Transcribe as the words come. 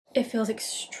It feels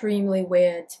extremely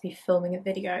weird to be filming a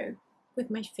video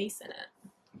with my face in it.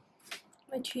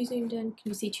 Am I too zoomed in? Can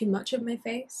you see too much of my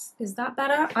face? Is that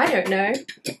better? I don't know.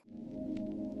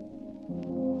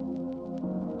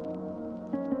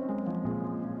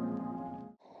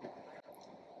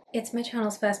 It's my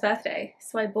channel's first birthday,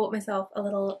 so I bought myself a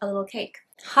little cake.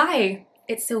 Hi,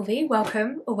 it's Sylvie.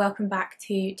 Welcome back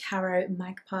to Tarot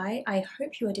Magpie. I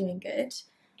hope you are doing good.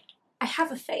 I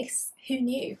have a face. Who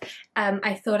knew?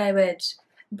 I thought I would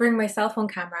bring myself on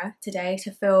camera today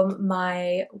to film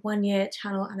my 1-year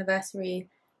channel anniversary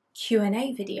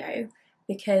Q&A video,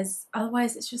 because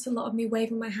otherwise it's just a lot of me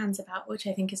waving my hands about, which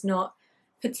I think is not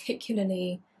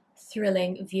particularly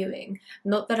thrilling viewing.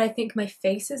 Not that I think my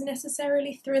face is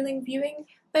necessarily thrilling viewing,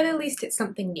 but at least it's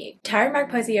something new. Tarot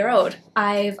Magpie's a year old.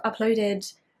 I've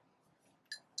uploaded,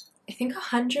 I think,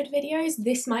 100 videos.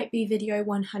 This might be video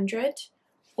 100,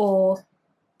 or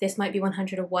this might be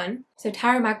 101. So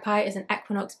Tarot Magpie is an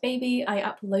equinox baby. I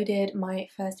uploaded my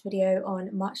first video on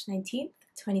March 19th,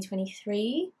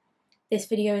 2023. This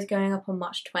video is going up on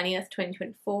March 20th,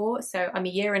 2024, so I'm a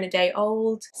year and a day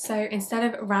old. So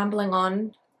instead of rambling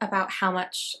on about how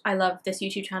much I love this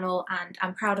YouTube channel and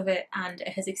I'm proud of it and it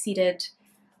has exceeded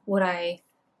what I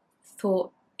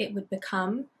thought it would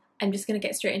become, I'm just going to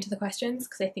get straight into the questions,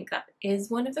 because I think that is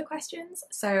one of the questions.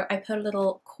 So I put a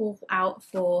little call out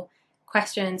for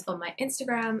questions on my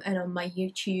Instagram and on my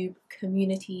YouTube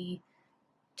community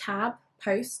tab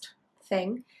post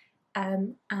thing,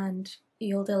 and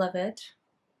you're delivered.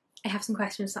 I have some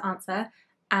questions to answer,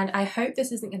 and I hope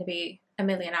this isn't going to be a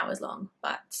million hours long,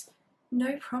 but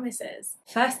no promises.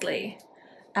 Firstly,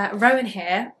 Rowan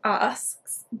here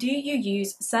asks, do you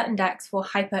use certain decks for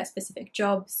hyper-specific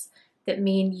jobs that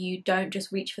mean you don't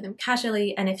just reach for them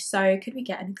casually, and if so, could we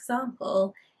get an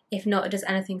example? If not, does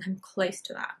anything come close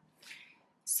to that?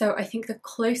 So I think the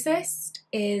closest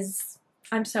is,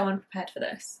 I'm so unprepared for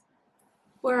this.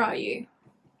 Where are you?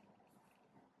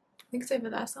 I think it's over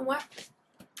there somewhere.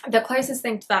 The closest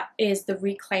thing to that is the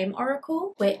Reclaim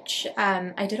Oracle, which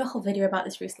I did a whole video about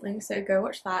this recently, so go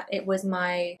watch that. It was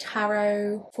my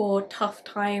tarot for tough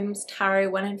times, tarot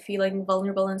when I'm feeling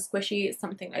vulnerable and squishy,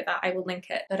 something like that. I will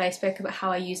link it. But I spoke about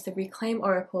how I use the Reclaim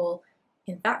Oracle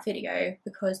in that video,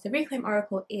 because the Reclaim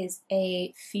Oracle is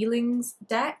a feelings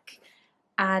deck,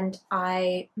 and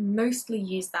I mostly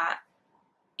use that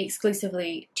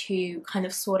exclusively to kind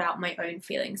of sort out my own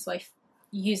feelings. So I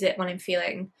use it when I'm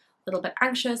feeling a little bit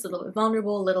anxious, a little bit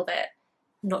vulnerable, a little bit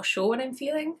not sure what I'm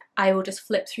feeling. I will just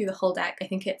flip through the whole deck. I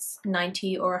think it's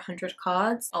 90 or 100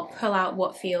 cards. I'll pull out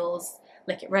what feels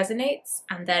like it resonates,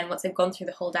 and then once I've gone through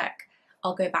the whole deck,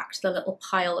 I'll go back to the little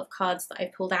pile of cards that I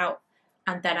pulled out,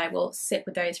 and then I will sit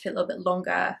with those for a little bit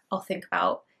longer. I'll think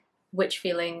about which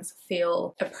feelings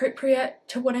feel appropriate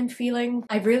to what I'm feeling.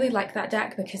 I really like that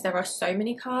deck because there are so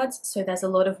many cards, so there's a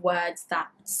lot of words that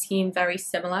seem very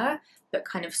similar, but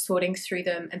kind of sorting through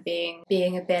them and being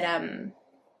a bit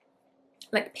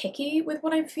like picky with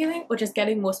what I'm feeling, or just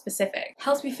getting more specific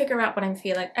helps me figure out what I'm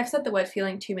feeling. I've said the word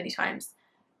feeling too many times,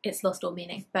 it's lost all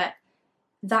meaning, but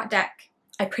that deck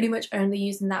I pretty much only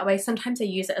use in that way. Sometimes I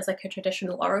use it as like a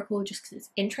traditional oracle just because it's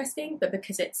interesting, but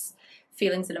because it's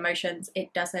feelings and emotions,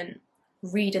 it doesn't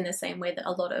read in the same way that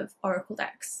a lot of oracle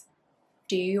decks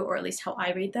do, or at least how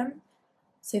I read them.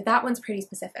 So that one's pretty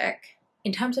specific.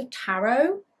 In terms of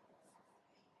tarot,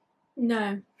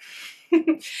 no.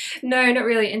 No, not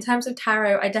really. In terms of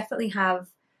tarot, I definitely have,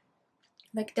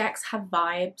 like, decks have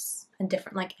vibes and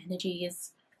different like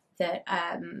energies that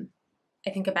I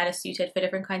think are better suited for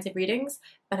different kinds of readings,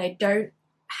 but I don't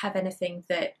have anything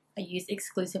that I use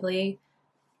exclusively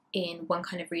in one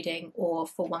kind of reading or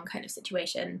for one kind of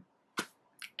situation,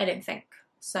 I don't think.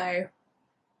 So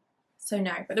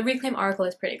no, but the Reclaim Oracle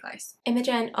is pretty close.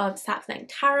 Imogen of Sapling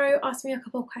Tarot asked me a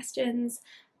couple of questions.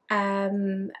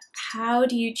 How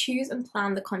do you choose and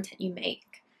plan the content you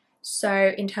make?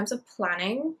 So in terms of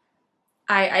planning,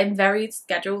 I'm very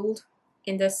scheduled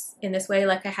in this way.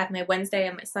 Like, I have my Wednesday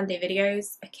and my Sunday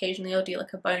videos. Occasionally I'll do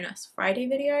like a bonus Friday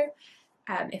video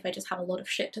if I just have a lot of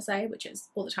shit to say, which is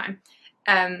all the time.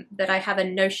 But I have a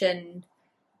Notion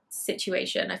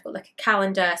situation. I've got like a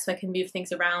calendar so I can move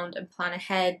things around and plan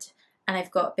ahead, and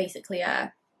I've got basically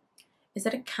is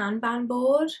it a Kanban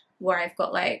board where I've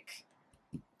got like,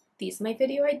 these are my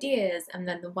video ideas, and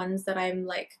then the ones that I'm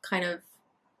like kind of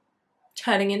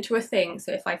turning into a thing.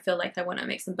 So if I feel like I want to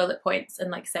make some bullet points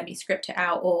and like semi-script it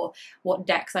out, or what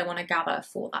decks I want to gather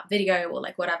for that video, or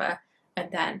like whatever, and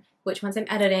then which ones I'm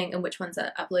editing and which ones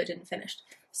are uploaded and finished.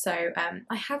 So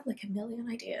I have like a million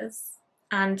ideas.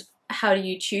 And how do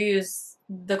you choose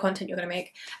the content you're going to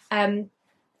make?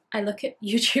 I look at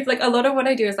YouTube, like a lot of what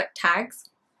I do is like tags.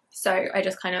 So I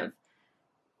just kind of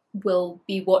will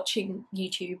be watching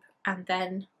YouTube and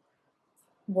then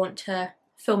want to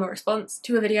film a response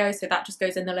to a video, so that just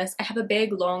goes in the list. I have a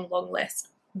big long list,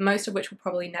 most of which will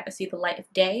probably never see the light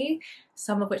of day,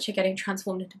 some of which are getting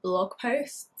transformed into blog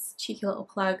posts. Cheeky little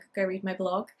plug, go read my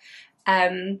blog.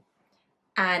 And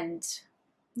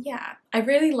yeah, I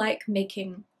really like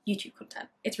making YouTube content.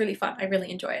 It's really fun, I really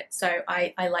enjoy it. So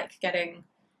I like getting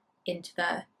into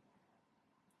a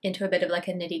bit of like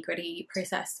a nitty-gritty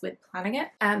process with planning it.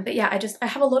 But yeah, I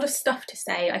have a lot of stuff to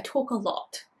say. I talk a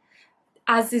lot,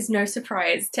 as is no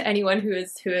surprise to anyone who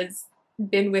has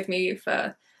been with me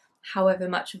for however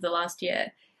much of the last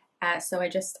year. So I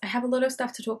have a lot of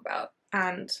stuff to talk about,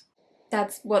 and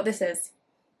that's what this is.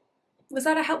 Was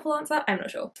that a helpful answer? I'm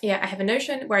not sure. Yeah, I have a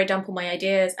Notion where I dump all my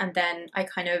ideas, and then I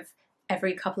kind of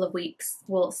every couple of weeks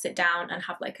will sit down and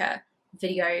have like a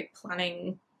video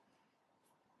planning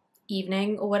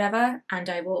evening or whatever, and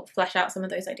I will flesh out some of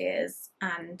those ideas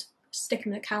and stick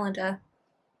them in a calendar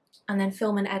and then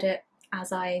film and edit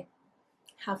as I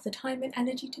have the time and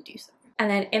energy to do so. And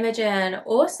then Imogen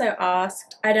also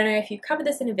asked, I don't know if you've covered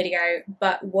this in a video,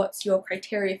 but what's your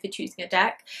criteria for choosing a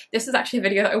deck? This is actually a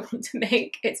video that I want to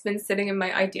make. It's been sitting in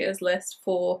my ideas list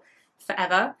for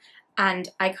forever, and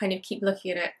I kind of keep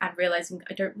looking at it and realizing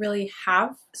I don't really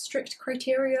have strict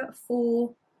criteria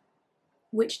for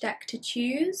which deck to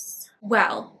choose.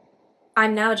 Well,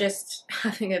 I'm now just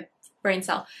having a brain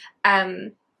cell.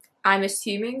 I'm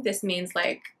assuming this means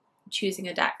like choosing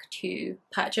a deck to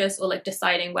purchase, or like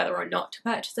deciding whether or not to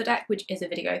purchase a deck, which is a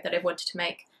video that I wanted to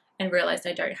make and realized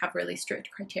I don't have really strict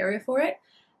criteria for it.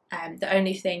 The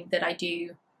only thing that I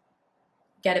do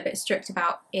get a bit strict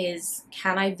about is,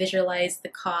 can I visualize the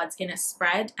cards in a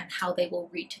spread and how they will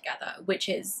read together, which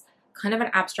is kind of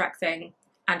an abstract thing,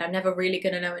 and I'm never really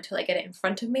going to know until I get it in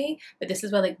front of me. But this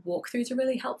is where like walkthroughs are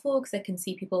really helpful, because I can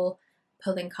see people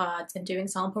pulling cards and doing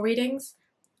sample readings,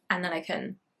 and then I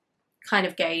can kind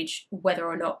of gauge whether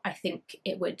or not I think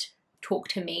it would talk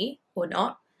to me or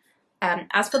not.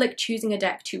 As for like choosing a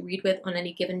deck to read with on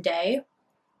any given day,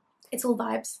 it's all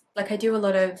vibes. Like I do a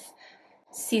lot of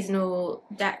seasonal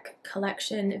deck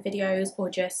collection videos,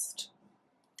 or just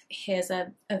here's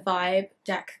a vibe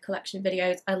deck collection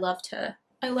videos. I love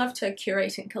to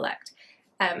curate and collect.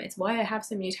 It's why I have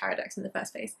so many tarot decks in the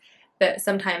first place. But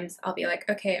sometimes I'll be like,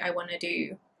 okay, I want to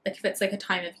do, like if it's like a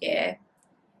time of year,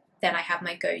 then I have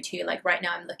my go-to. Like right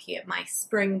now I'm looking at my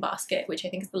spring basket, which I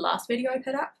think is the last video I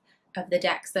put up, of the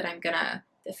decks that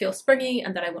that feel springy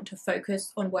and that I want to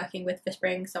focus on working with for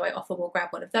spring. So I often will grab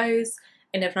one of those,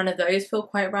 and if none of those feel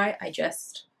quite right, I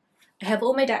have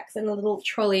all my decks in a little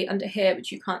trolley under here,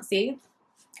 which you can't see,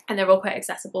 and they're all quite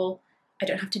accessible. I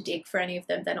don't have to dig for any of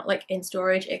them. They're not like in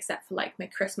storage, except for like my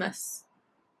Christmas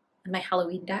and my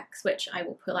Halloween decks, which I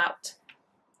will pull out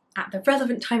at the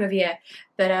relevant time of year.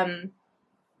 But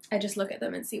I just look at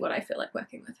them and see what I feel like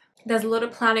working with. There's a lot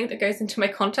of planning that goes into my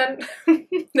content.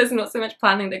 There's not so much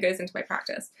planning that goes into my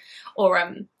practice. Or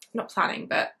not planning,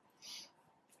 but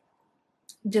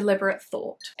deliberate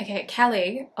thought. Okay,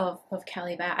 Kelly of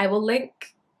Kelly Bear. I will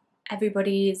link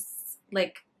everybody's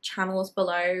like channels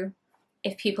below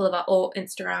if people have or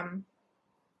Instagram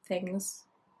things.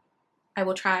 I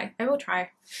will try.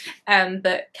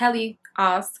 But Kelly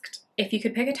asked, if you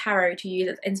could pick a tarot to use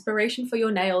as inspiration for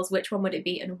your nails, which one would it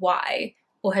be and why?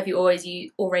 Or have you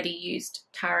already used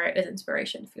tarot as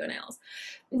inspiration for your nails?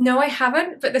 No, I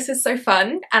haven't, but this is so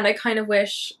fun, and I kind of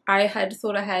wish I had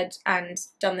thought ahead and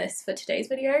done this for today's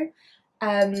video.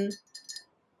 The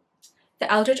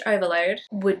Eldritch Overload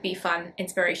would be fun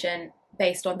inspiration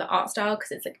based on the art style,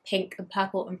 because it's like pink and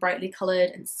purple and brightly coloured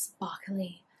and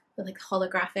sparkly, but like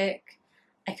holographic.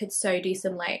 I could so do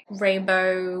some like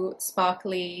rainbow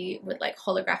sparkly with like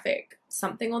holographic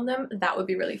something on them. That would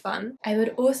be really fun. I would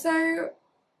also,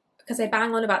 because I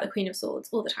bang on about the Queen of Swords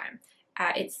all the time,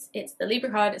 it's the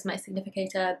Libra card, it's my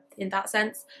significator in that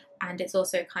sense, and it's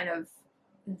also kind of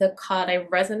the card I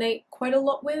resonate quite a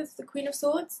lot with, the Queen of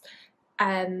Swords.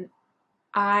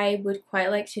 I would quite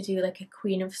like to do like a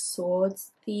Queen of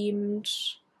Swords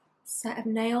themed set of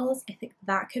nails. I think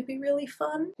that could be really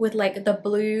fun, with like the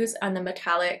blues and the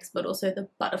metallics, but also the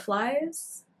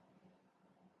butterflies,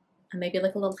 and maybe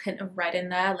like a little hint of red in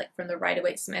there, like from the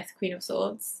Rider-Waite-Smith Queen of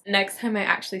Swords. Next time I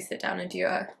actually sit down and do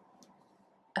a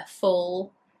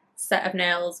full set of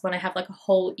nails, when I have like a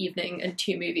whole evening and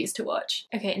 2 movies to watch.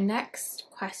 Okay, next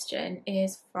question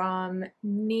is from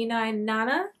Nina and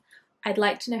Nana. I'd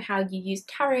like to know how you use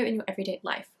tarot in your everyday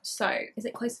life. So, is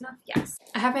it close enough? Yes.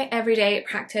 I have my everyday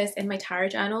practice in my tarot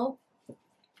journal.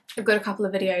 I've got a couple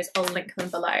of videos, I'll link them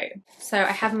below. So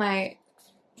I have my,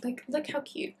 like, look how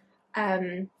cute.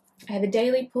 I have a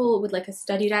daily pull with like a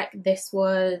study deck. This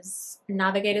was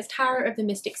Navigator's Tarot of the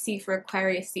Mystic Sea for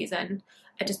Aquarius season.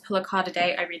 I just pull a card a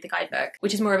day, I read the guidebook,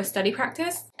 which is more of a study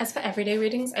practice. As for everyday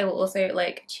readings, I will also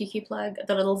like cheeky plug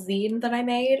the little zine that I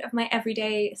made of my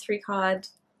everyday 3-card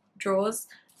drawers.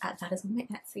 That is on my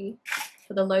Etsy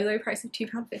for the low price of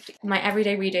 £2.50. My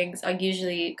everyday readings are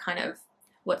usually kind of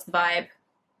what's the vibe,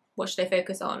 what should I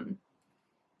focus on,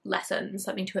 lessons,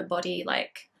 something to embody,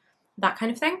 like that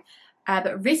kind of thing.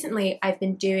 But recently I've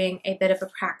been doing a bit of a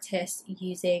practice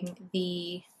using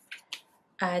the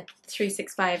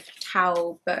 365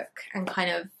 Tao book and kind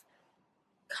of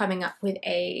coming up with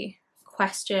a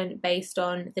question based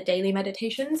on the daily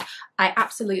meditations. I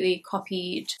absolutely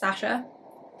copied Sasha,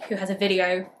 who has a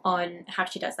video on how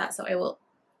she does that, so I will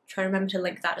try to remember to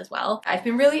link that as well. I've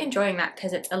been really enjoying that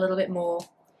because it's a little bit more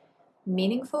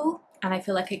meaningful and I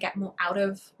feel like I get more out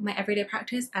of my everyday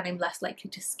practice and I'm less likely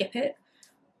to skip it.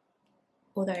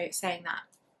 Although saying that,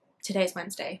 today's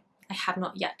Wednesday, I have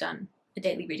not yet done a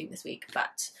daily reading this week,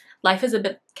 but life is a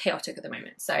bit chaotic at the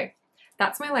moment, so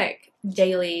that's my like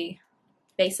daily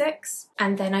basics.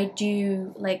 And then I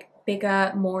do like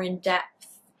bigger, more in-depth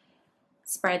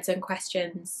spreads and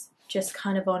questions just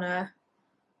kind of on a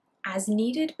as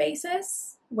needed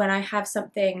basis. When I have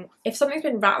something, if something's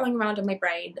been rattling around in my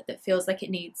brain that feels like it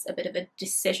needs a bit of a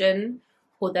decision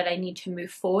or that I need to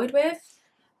move forward with,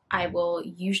 I will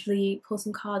usually pull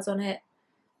some cards on it,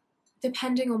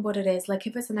 depending on what it is. Like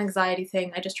if it's an anxiety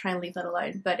thing, I just try and leave that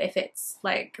alone. But if it's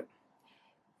like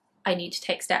I need to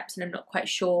take steps and I'm not quite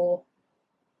sure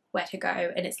where to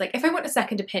go, and it's like if I want a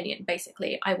second opinion,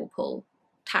 basically, I will pull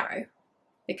tarot,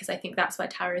 because I think that's where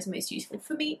tarot is most useful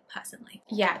for me personally.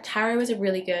 Yeah, tarot is a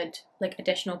really good like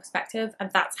additional perspective, and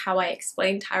that's how I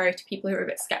explain tarot to people who are a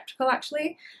bit skeptical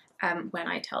actually, when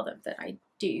I tell them that I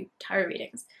do tarot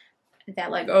readings.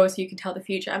 They're like, oh, so you can tell the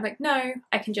future. I'm like, no,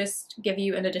 I can just give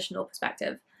you an additional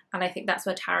perspective. And I think that's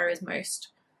where tarot is most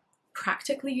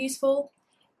practically useful,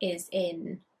 is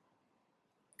in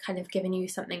kind of giving you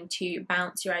something to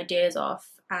bounce your ideas off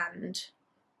and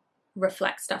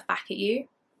reflect stuff back at you.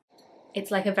 It's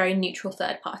like a very neutral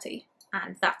third party,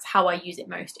 and that's how I use it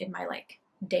most in my like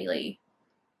daily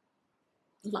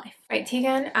life. Right,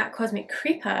 Tegan at Cosmic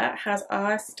Creeper has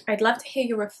asked, I'd love to hear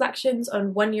your reflections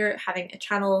on 1 year having a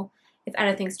channel, if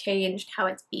anything's changed, how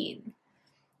it's been.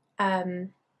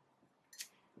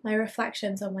 My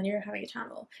reflections on 1 year of having a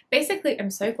channel. Basically, I'm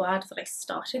so glad that I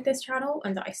started this channel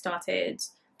and that I started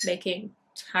making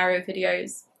tarot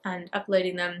videos and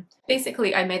uploading them.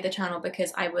 Basically, I made the channel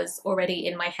because I was already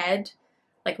in my head,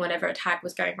 like whenever a tag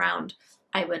was going around,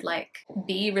 I would like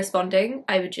be responding.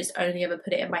 I would just only ever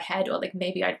put it in my head, or like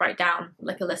maybe I'd write down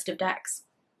like a list of decks.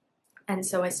 And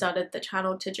so I started the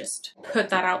channel to just put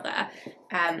that out there.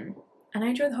 And I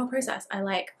enjoy the whole process. I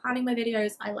like planning my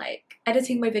videos, I like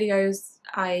editing my videos,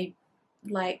 I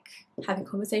like having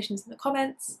conversations in the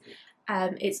comments.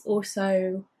 It's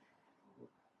also,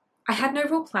 I had no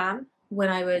real plan when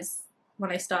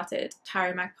I started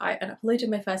Tarot Magpie and uploaded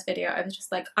my first video. I was just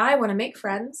like, I want to make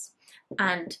friends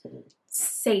and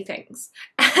say things,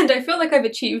 and I feel like I've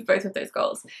achieved both of those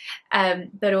goals.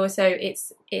 But also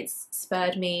it's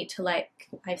spurred me to like,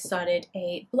 I've started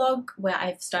a blog where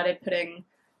I've started putting,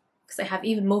 because I have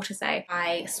even more to say.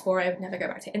 I swore I would never go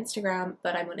back to Instagram,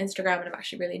 but I'm on Instagram and I'm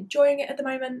actually really enjoying it at the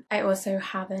moment. I also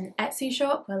have an Etsy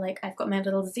shop where like I've got my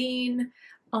little zine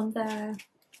on there.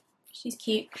 She's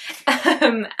cute.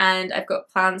 And I've got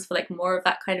plans for like more of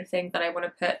that kind of thing that I want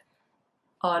to put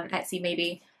on Etsy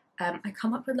maybe. I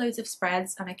come up with loads of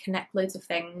spreads and I connect loads of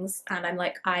things, and I'm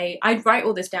like, I'd write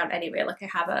all this down anyway. Like I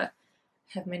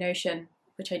have my Notion,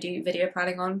 which I do video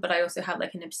planning on, but I also have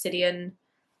like an Obsidian,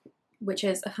 which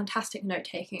is a fantastic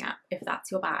note-taking app if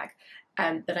that's your bag.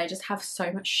 But I just have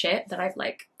so much shit that I've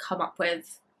like come up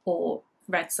with or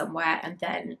read somewhere, and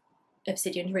then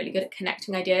Obsidian's really good at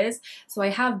connecting ideas. So I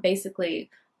have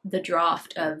basically the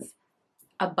draft of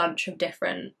a bunch of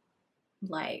different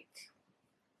like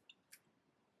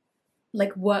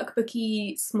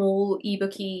workbooky, small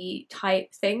ebooky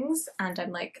type things, and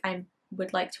I'm like, I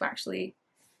would like to actually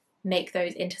make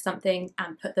those into something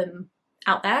and put them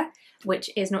out there, which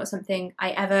is not something I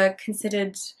ever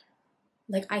considered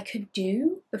like I could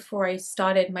do before I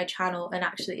started my channel and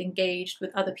actually engaged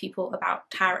with other people about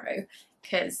tarot,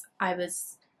 because I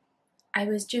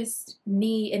was just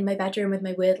me in my bedroom with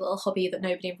my weird little hobby that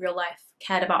nobody in real life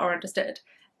cared about or understood.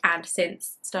 And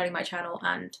since starting my channel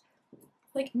and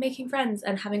like making friends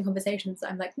and having conversations,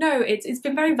 I'm like, no, it's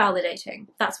been very validating.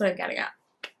 That's what I'm getting at.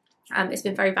 It's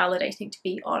been very validating to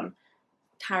be on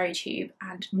tarot tube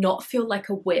and not feel like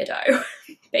a weirdo.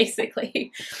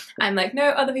 Basically, I'm like, no,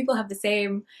 other people have the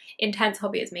same intense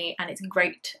hobby as me and it's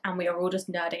great, and we are all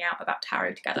just nerding out about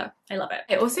tarot together. I love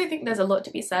it. I also think there's a lot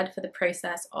to be said for the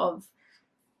process of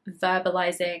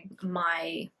verbalizing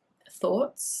my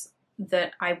thoughts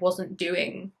that I wasn't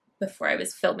doing before I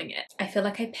was filming it. I feel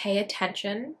like I pay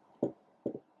attention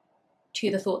to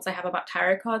the thoughts I have about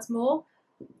tarot cards more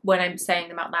when I'm saying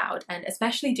them out loud, and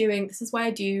especially this is why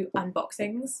I do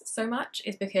unboxings so much,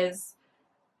 is because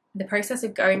the process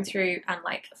of going through and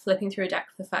like flipping through a deck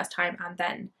for the first time and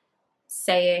then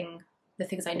saying the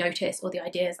things I notice or the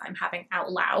ideas I'm having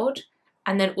out loud,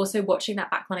 and then also watching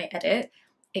that back when I edit,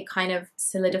 it kind of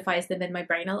solidifies them in my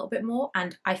brain a little bit more.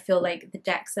 And I feel like the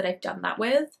decks that I've done that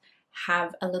with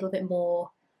have a little bit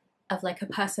more of like a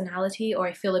personality, or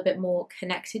I feel a bit more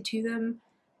connected to them,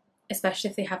 especially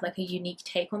if they have like a unique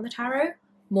take on the tarot,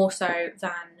 more so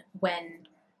than when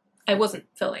I wasn't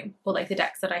filming, or like the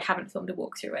decks that I haven't filmed a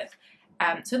walkthrough with.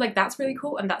 So like that's really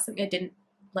cool, and that's something I didn't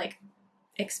like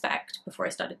expect before I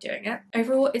started doing it.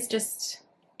 Overall,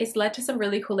 it's led to some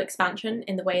really cool expansion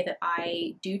in the way that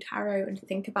I do tarot and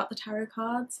think about the tarot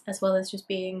cards, as well as just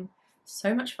being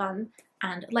so much fun.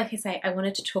 And like I say, I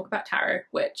wanted to talk about tarot,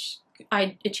 which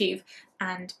I achieve,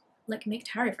 and like make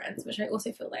tarot friends, which I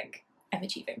also feel like I'm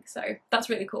achieving. So that's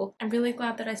really cool. I'm really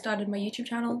glad that I started my YouTube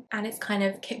channel, and it's kind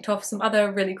of kicked off some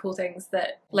other really cool things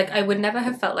that like I would never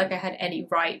have felt like I had any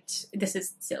right. This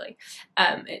is silly.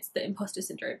 It's the imposter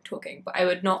syndrome talking, but I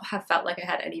would not have felt like I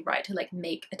had any right to like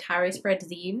make a tarot spread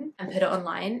zine and put it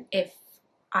online if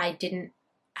I didn't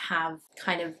have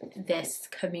kind of this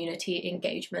community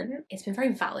engagement. It's been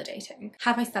very validating.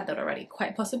 Have I said that already?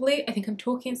 Quite possibly. I think I'm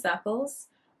talking in circles.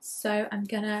 So I'm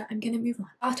gonna move on.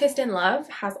 Artist in Love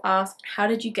has asked, how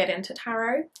did you get into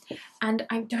tarot? And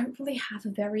I don't really have a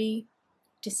very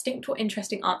distinct or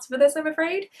interesting answer for this, I'm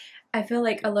afraid. I feel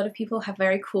like a lot of people have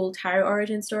very cool tarot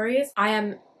origin stories. I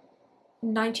am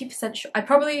 90% sure, I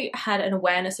probably had an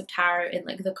awareness of tarot in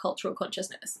like the cultural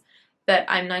consciousness, but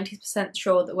I'm 90%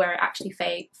 sure that where I actually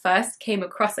first came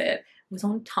across it was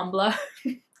on Tumblr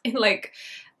in like,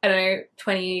 I don't know,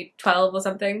 2012 or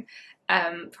something.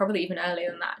 Probably even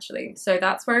earlier than that actually. So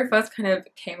that's where I first kind of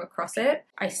came across it.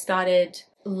 I started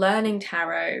learning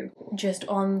tarot just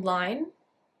online.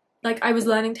 Like I was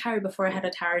learning tarot before I had a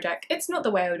tarot deck. It's not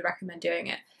the way I would recommend doing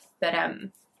it, but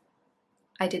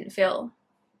I didn't feel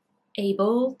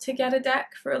able to get a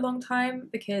deck for a long time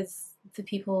because the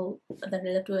people that I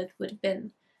lived with would have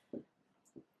been,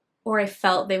 or I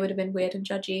felt they would have been weird and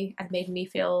judgy and made me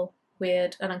feel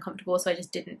weird and uncomfortable, so I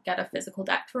just didn't get a physical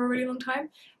deck for a really long time.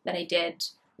 But I did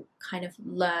kind of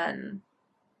learn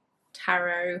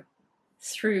tarot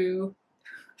through,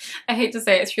 I hate to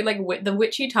say it, through like the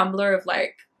witchy Tumblr of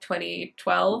like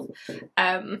 2012.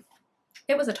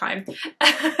 It was a time.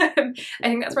 I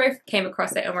think that's where I came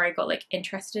across it and where I got like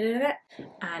interested in it,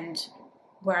 and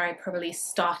where I probably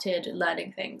started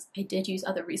learning things. I did use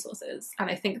other resources, and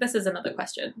I think this is another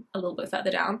question a little bit further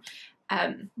down,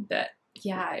 but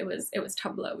yeah, it was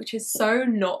Tumblr, which is so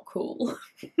not cool.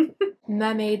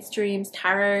 Mermaid's Dreams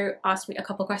Tarot asked me a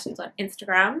couple questions on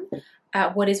Instagram.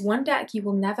 What is one deck you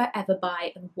will never ever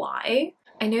buy and why?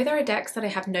 I know there are decks that I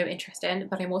have no interest in,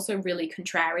 but I'm also really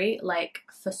contrary. Like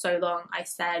for so long I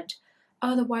said,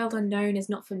 oh, the Wild Unknown is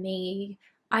not for me.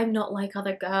 I'm not like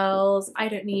other girls. I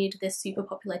don't need this super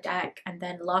popular deck. And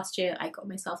then last year I got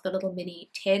myself the little mini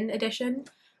tin edition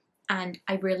and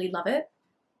I really love it.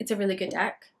 It's a really good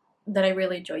deck that I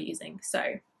really enjoy using,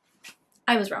 so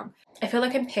I was wrong. I feel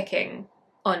like I'm picking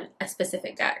on a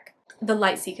specific deck. The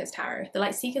Lightseekers Tarot. The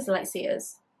Lightseekers, the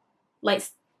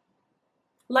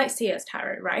Lightseers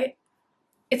Tarot, right?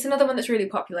 It's another one that's really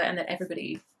popular and that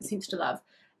everybody seems to love.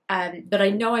 But I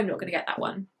know I'm not going to get that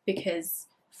one because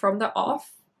from the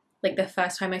off, like the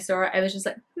first time I saw it, I was just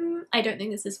like, I don't think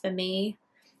this is for me.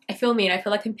 I feel mean. I feel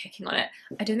like I'm picking on it.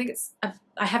 I don't think it's...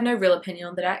 I have no real opinion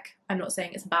on the deck. I'm not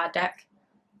saying it's a bad deck.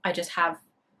 I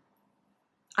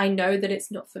know that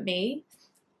it's not for me,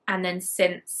 and then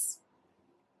since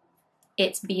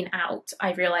it's been out,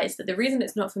 I realised that the reason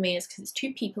it's not for me is because it's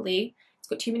too people-y, it's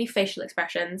got too many facial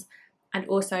expressions, and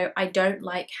also I don't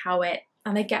like how it,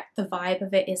 and I get the vibe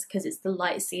of it is because it's the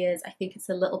Lightseers, I think it's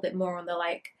a little bit more on the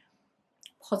like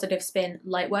positive spin,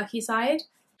 lightworky side.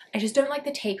 I just don't like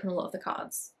the take on a lot of the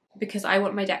cards, because I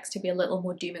want my decks to be a little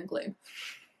more doom and gloom.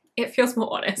 It feels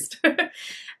more honest.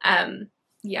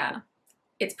 Yeah,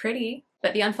 it's pretty,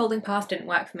 but the Unfolding Past didn't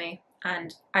work for me,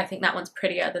 and I think that one's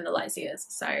prettier than the Lightseers,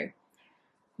 so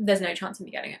there's no chance of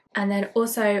me getting it. And then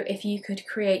also, if you could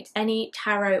create any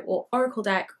tarot or oracle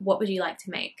deck, what would you like to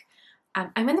make?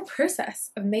 I'm in the process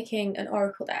of making an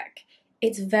oracle deck.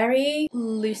 It's very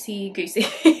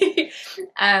loosey-goosey.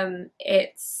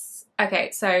 It's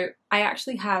okay, so I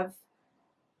actually have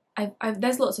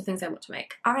there's lots of things I want to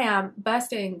make. I am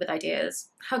bursting with ideas.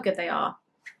 How good they are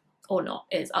or not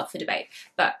is up for debate,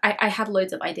 but I have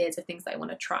loads of ideas of things that I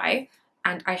want to try,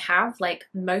 and I have like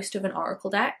most of an oracle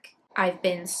deck I've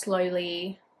been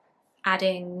slowly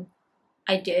adding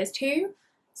ideas to,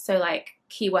 so like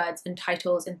keywords and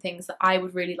titles and things that I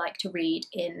would really like to read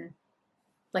in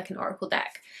like an oracle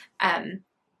deck.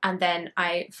 And then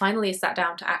I finally sat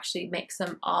down to actually make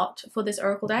some art for this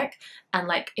oracle deck, and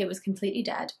like it was completely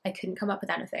dead. I couldn't come up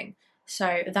with anything.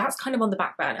 So that's kind of on the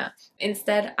back burner.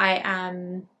 Instead, I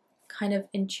am kind of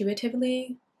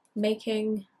intuitively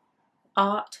making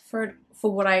art for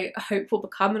what I hope will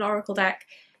become an oracle deck.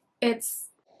 It's,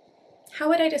 how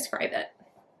would I describe it?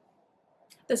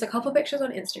 There's a couple pictures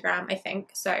on Instagram, I think,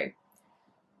 so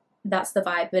that's the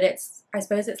vibe, but it's, I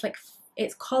suppose it's like,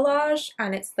 it's collage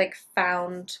and it's like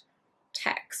found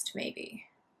text maybe.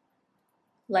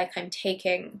 Like I'm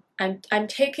taking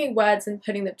words and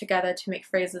putting them together to make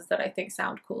phrases that I think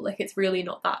sound cool. Like it's really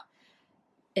not that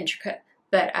intricate,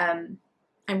 but I'm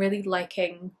really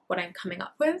liking what I'm coming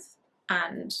up with,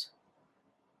 and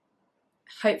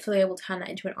hopefully I will turn that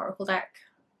into an oracle deck,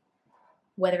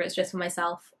 whether it's just for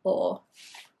myself or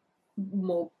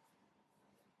more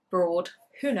broad,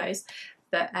 who knows,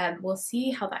 but we'll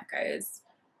see how that goes.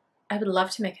 I would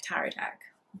love to make a tarot deck,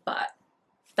 but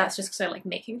that's just because I like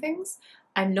making things.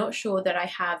 I'm not sure that I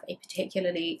have a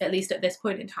particularly, at least at this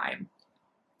point in time,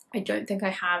 I don't think I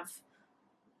have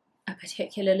a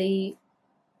particularly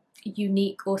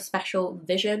unique or special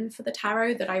vision for the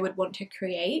tarot that I would want to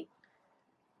create.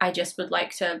 I just would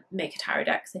like to make a tarot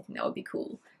deck because I think that would be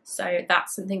cool. So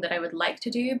that's something that I would like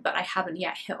to do, but I haven't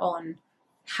yet hit on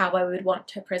how I would want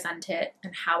to present it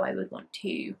and how I would want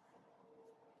to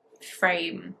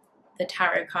frame the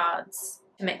tarot cards.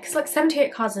 Because like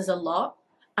 78 cards is a lot,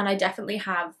 and I definitely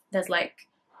have, there's like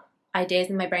ideas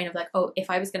in my brain of like, oh, if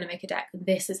I was going to make a deck,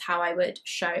 this is how I would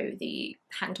show the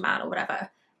Hanged Man or whatever,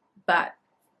 but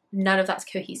none of that's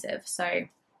cohesive. So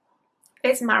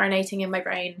it's marinating in my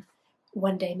brain.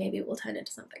 One day maybe it will turn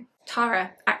into something.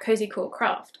 Tara at Cozy Cool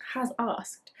Craft has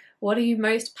asked, what are you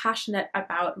most passionate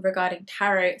about regarding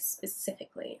tarot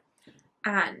specifically?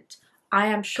 And I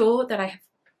am sure that I have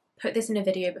put this in a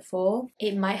video before.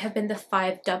 It might have been the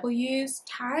 5Ws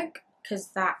tag, because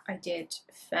that I did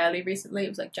fairly recently. It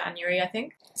was like January, I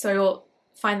think. So you'll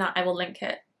find that, I will link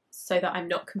it so that I'm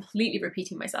not completely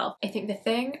repeating myself. I think the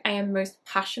thing I am most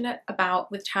passionate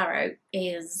about with tarot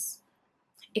is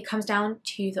it comes down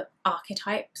to the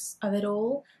archetypes of it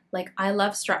all. Like I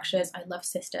love structures, I love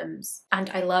systems, and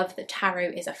I love that tarot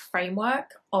is a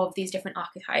framework of these different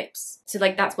archetypes. So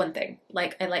like that's one thing.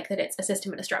 Like I like that it's a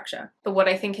system and a structure. But what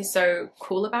I think is so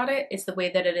cool about it is the way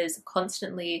that it is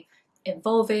constantly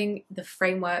evolving. The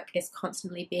framework is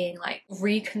constantly being like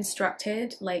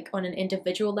reconstructed, like on an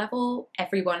individual level.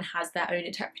 Everyone has their own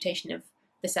interpretation of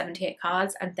the 78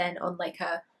 cards, and then on like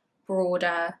a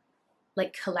broader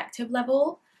like collective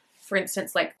level. For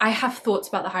instance, like I have thoughts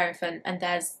about the Hierophant, and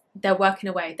they're working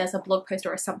away. There's a blog post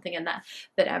or something in there,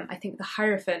 but I think the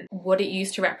Hierophant, what it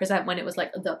used to represent when it was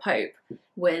like the Pope,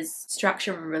 was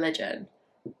structure and religion,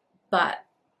 but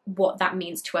what that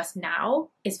means to us now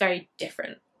is very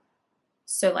different.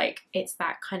 So like it's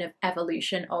that kind of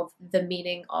evolution of the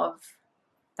meaning of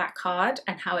that card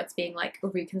and how it's being like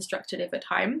reconstructed over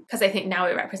time, because I think now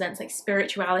it represents like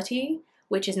spirituality,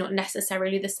 which is not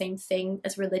necessarily the same thing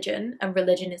as religion, and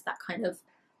religion is that kind of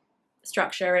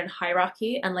structure and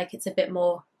hierarchy, and like it's a bit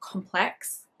more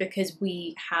complex because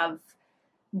we have,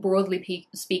 broadly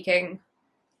speaking,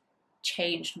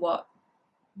 changed what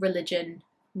religion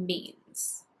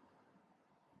means.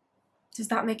 Does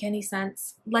that make any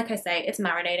sense? Like I say, it's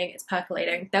marinating, it's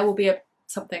percolating. There will be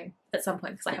something at some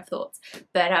point because I have thoughts,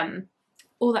 but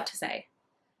all that to say,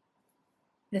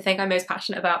 the thing I'm most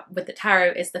passionate about with the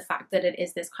tarot is the fact that it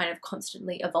is this kind of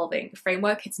constantly evolving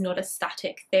framework. It's not a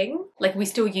static thing. Like we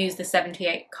still use the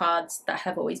 78 cards that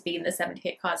have always been the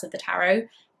 78 cards of the tarot,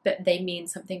 but they mean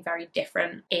something very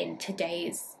different in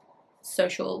today's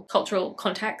social, cultural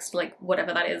context, like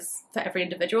whatever that is for every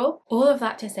individual. All of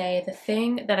that to say, the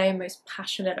thing that I am most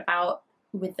passionate about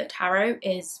with the tarot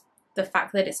is the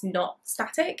fact that it's not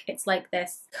static. It's like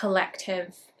this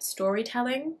collective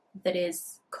storytelling that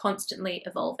is constantly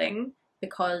evolving,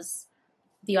 because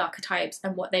the archetypes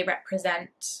and what they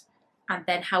represent and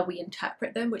then how we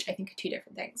interpret them, which I think are two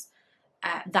different things,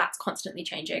 that's constantly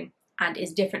changing and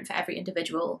is different for every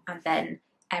individual. And then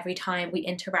every time we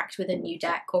interact with a new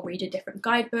deck or read a different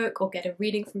guidebook or get a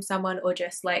reading from someone or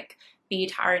just like be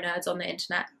tarot nerds on the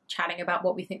internet chatting about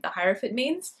what we think the Hierophant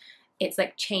means, it's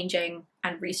like changing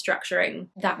and restructuring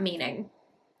that meaning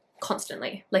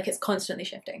constantly. Like it's constantly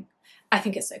shifting. I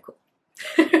think it's so cool.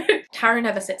 Tarot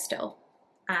never sits still,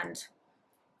 and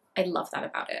I love that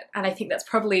about it. And I think that's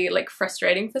probably like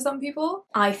frustrating for some people.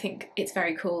 I think it's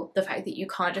very cool, the fact that you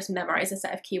can't just memorize a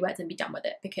set of keywords and be done with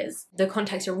it, because the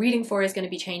context you're reading for is going to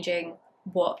be changing.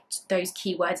 What those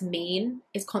keywords mean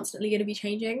is constantly going to be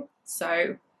changing.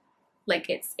 So like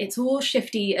it's all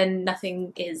shifty and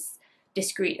nothing is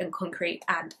discrete and concrete,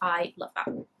 and I love that.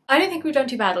 I don't think we've done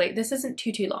too badly. This isn't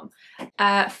too long.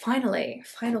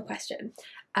 Final question.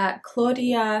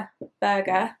 Claudia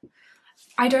Berger.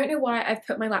 I don't know why I've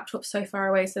put my laptop so far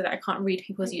away so that I can't read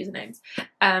people's usernames,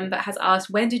 but has asked,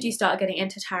 when did you start getting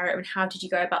into tarot and how did you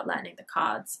go about learning the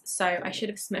cards? So I should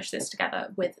have smushed this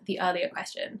together with the earlier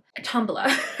question.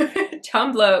 Tumblr.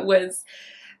 Tumblr was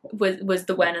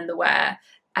the when and the where.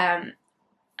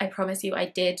 I promise you I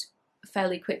did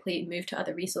fairly quickly move to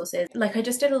other resources. Like I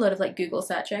just did a lot of like Google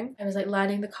searching. I was like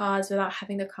learning the cards without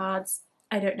having the cards.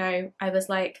 I don't know, I was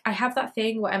like, I have that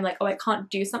thing where I'm like, oh, I can't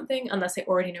do something unless I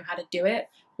already know how to do it,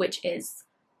 which is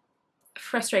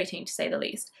frustrating to say the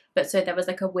least. But so there was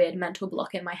like a weird mental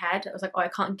block in my head. I was like, oh, I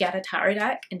can't get a tarot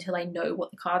deck until I know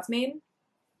what the cards mean.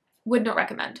 Would not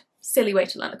recommend. Silly way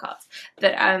to learn the cards.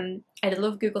 But I did a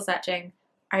lot of Google searching.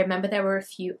 I remember there were a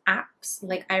few apps.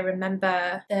 Like I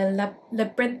remember the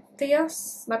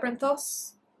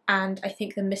Labyrinthos, and I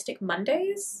think the Mystic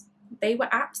Mondays. They were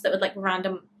apps that would like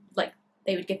random, like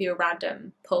they would give you a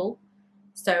random pull.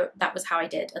 So that was how I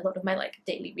did a lot of my like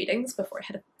daily readings before I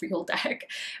had a real deck,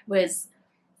 was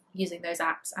using those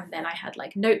apps. And then I had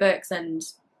like notebooks and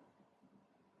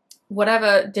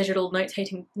whatever digital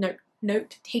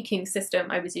note-taking system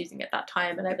I was using at that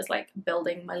time, and I was like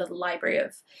building my little library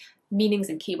of meanings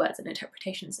and keywords and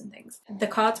interpretations and things. The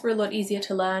cards were a lot easier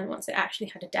to learn once I actually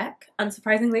had a deck,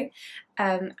 unsurprisingly.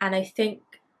 And I think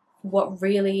what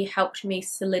really helped me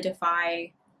solidify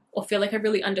or feel like I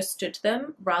really understood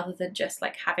them, rather than just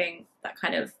like having that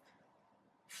kind of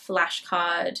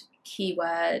flashcard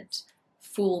keyword,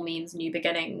 fool means new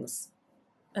beginnings,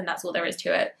 and that's all there is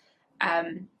to it,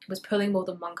 was pulling more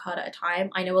than one card at a time.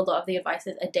 I know a lot of the advice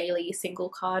is a daily single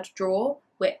card draw,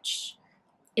 which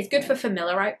is good for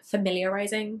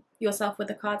familiarizing yourself with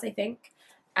the cards, I think.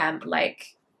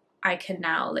 Like I can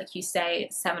now, like you say,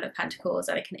 Seven of Pentacles,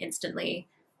 and I can instantly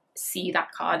see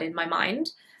that card in my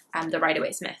mind. The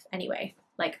Rider-Waite-Smith anyway.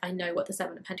 Like I know what the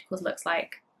Seven of Pentacles looks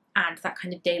like, and that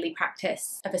kind of daily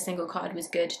practice of a single card was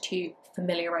good to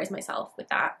familiarize myself with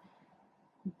that.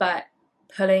 But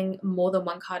pulling more than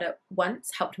one card at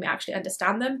once helped me actually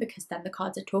understand them, because then the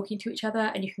cards are talking to each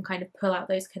other and you can kind of pull out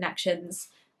those connections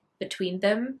between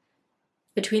them,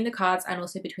 between the cards, and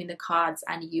also between the cards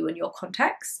and you and your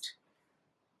context,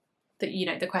 that, you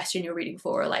know, the question you're reading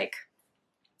for, or like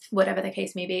whatever the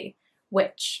case may be,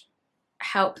 which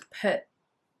helped put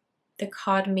the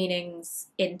card meanings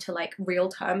into like real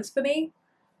terms for me,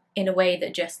 in a way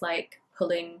that just like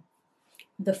pulling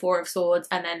the Four of Swords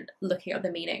and then looking at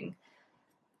the meaning,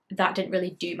 that didn't really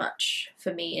do much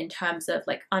for me in terms of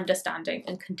like understanding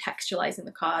and contextualizing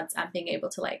the cards and being able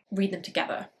to like read them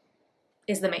together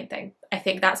is the main thing. I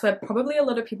think that's where probably a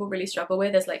lot of people really struggle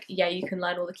with, is like, yeah, you can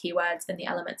learn all the keywords and the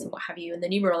elements and what have you and the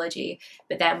numerology,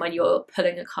 but then when you're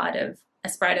pulling a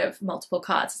spread of multiple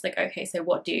cards, it's like, okay, so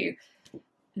what do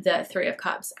the Three of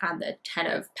Cups and the Ten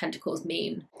of Pentacles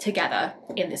mean together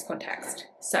in this context?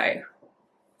 So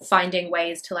finding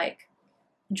ways to like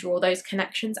draw those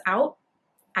connections out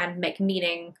and make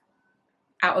meaning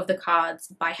out of the cards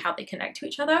by how they connect to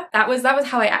each other. That was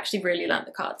how I actually really learned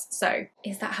the cards. So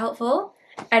is that helpful?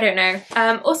 I don't know.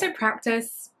 Also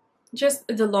practice. Just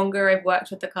the longer I've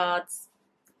worked with the cards,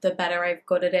 the better I've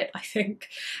got at it, I think.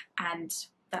 And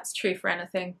that's true for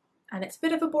anything. And it's a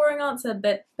bit of a boring answer,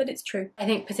 but it's true. I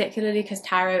think particularly because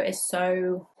tarot is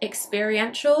so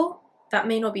experiential, that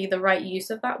may not be the right use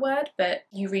of that word, but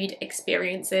you read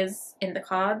experiences in the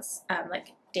cards,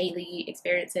 like daily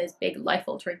experiences, big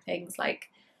life-altering things. Like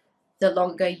the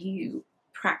longer you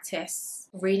practice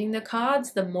reading the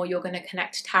cards, the more you're going to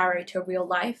connect tarot to real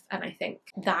life, and I think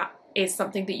that is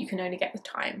something that you can only get with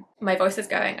time. My voice is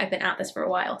going, I've been at this for a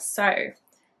while, so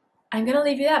I'm going to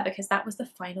leave you there because that was the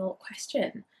final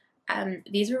question.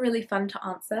 These were really fun to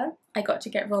answer. I got to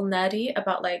get real nerdy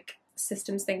about like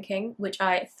systems thinking, which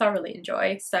I thoroughly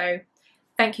enjoy, so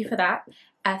thank you for that.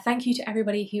 Thank you to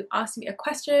everybody who asked me a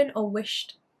question or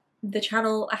wished the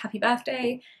channel a happy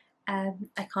birthday. I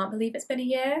can't believe it's been a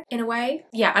year, in a way.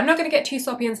 Yeah, I'm not going to get too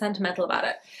soppy and sentimental about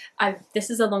it. This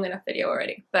is a long enough video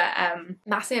already, but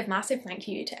massive thank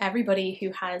you to everybody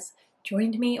who has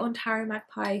joined me on Tarot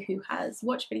Magpie, who has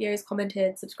watched videos,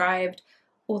 commented, subscribed,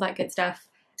 all that good stuff.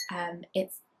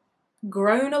 It's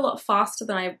grown a lot faster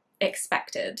than I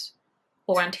expected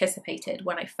or anticipated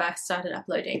when I first started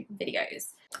uploading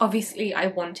videos. Obviously, I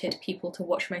wanted people to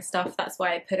watch my stuff, that's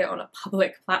why I put it on a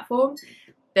public platform,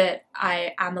 but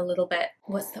I am a little bit,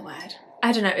 what's the word?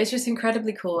 I don't know, it's just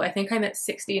incredibly cool. I think I'm at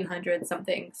 1,600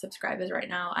 something subscribers right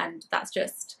now, and that's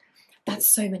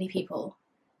so many people.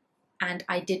 And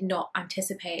I did not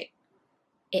anticipate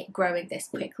it growing this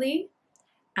quickly.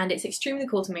 And it's extremely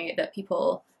cool to me that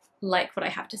people like what I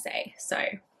have to say. So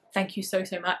thank you so,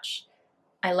 so much.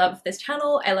 I love this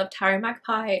channel, I love Tarot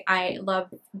Magpie, I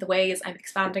love the ways I'm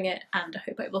expanding it, and I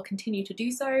hope I will continue to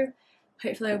do so.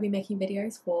 Hopefully I'll be making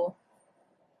videos for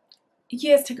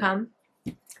years to come.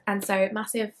 And so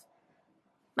massive,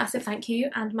 massive thank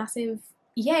you and massive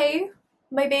yay,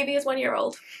 my baby is 1 year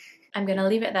old. I'm gonna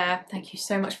leave it there. Thank you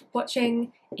so much for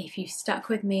watching. If you stuck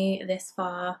with me this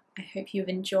far, I hope you've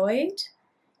enjoyed.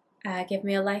 Give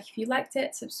me a like if you liked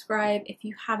it, subscribe if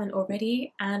you haven't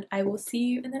already, and I will see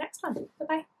you in the next one.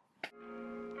 Bye-bye.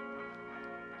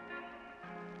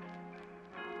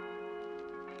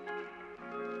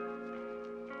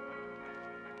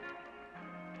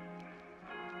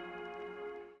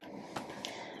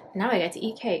 Now I get to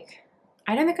eat cake.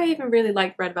 I don't think I even really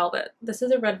like red velvet. This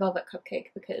is a red velvet cupcake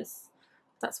because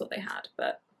that's what they had,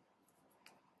 but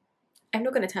I'm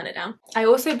not going to turn it down. I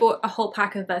also bought a whole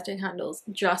pack of birthday candles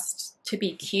just to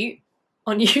be cute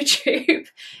on YouTube,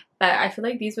 but I feel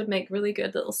like these would make really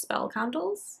good little spell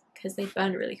candles because they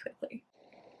burn really quickly.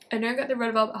 I don't get the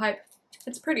red velvet hype.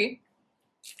 It's pretty.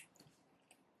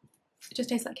 It just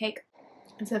tastes like cake.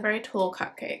 It's a very tall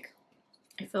cupcake.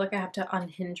 I feel like I have to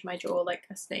unhinge my jaw like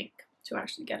a snake to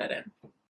actually get it in.